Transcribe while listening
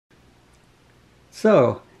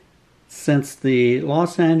So, since the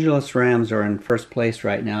Los Angeles Rams are in first place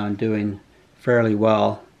right now and doing fairly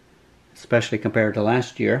well, especially compared to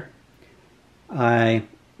last year, I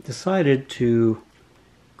decided to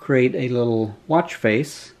create a little watch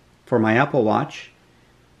face for my Apple Watch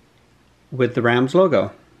with the Rams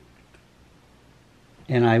logo.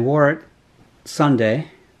 And I wore it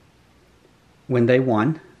Sunday when they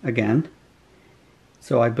won again.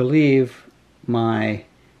 So I believe my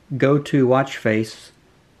go-to watch face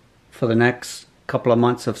for the next couple of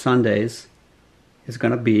months of Sundays is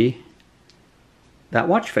going to be that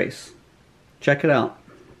watch face. Check it out.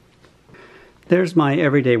 There's my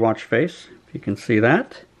everyday watch face, if you can see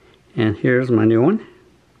that. And here's my new one.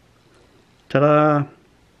 Ta-da!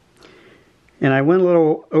 And I went a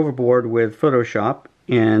little overboard with Photoshop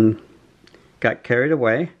and got carried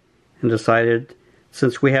away and decided,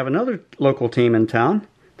 since we have another local team in town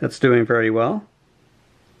that's doing very well,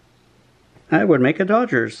 I would make a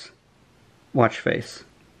Dodgers watch face.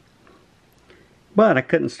 But I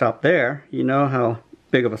couldn't stop there. You know how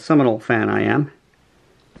big of a Seminole fan I am.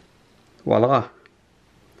 Voila.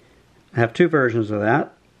 I have two versions of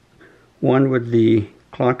that. One with the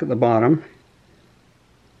clock at the bottom,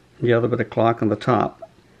 the other with the clock on the top.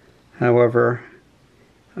 However,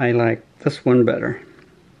 I like this one better.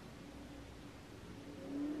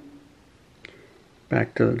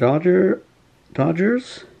 Back to the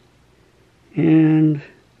Dodgers and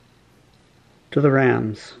to the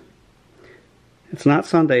Rams. It's not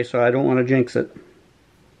Sunday, so I don't want to jinx it.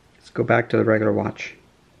 Let's go back to the regular watch.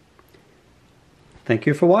 Thank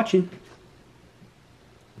you for watching.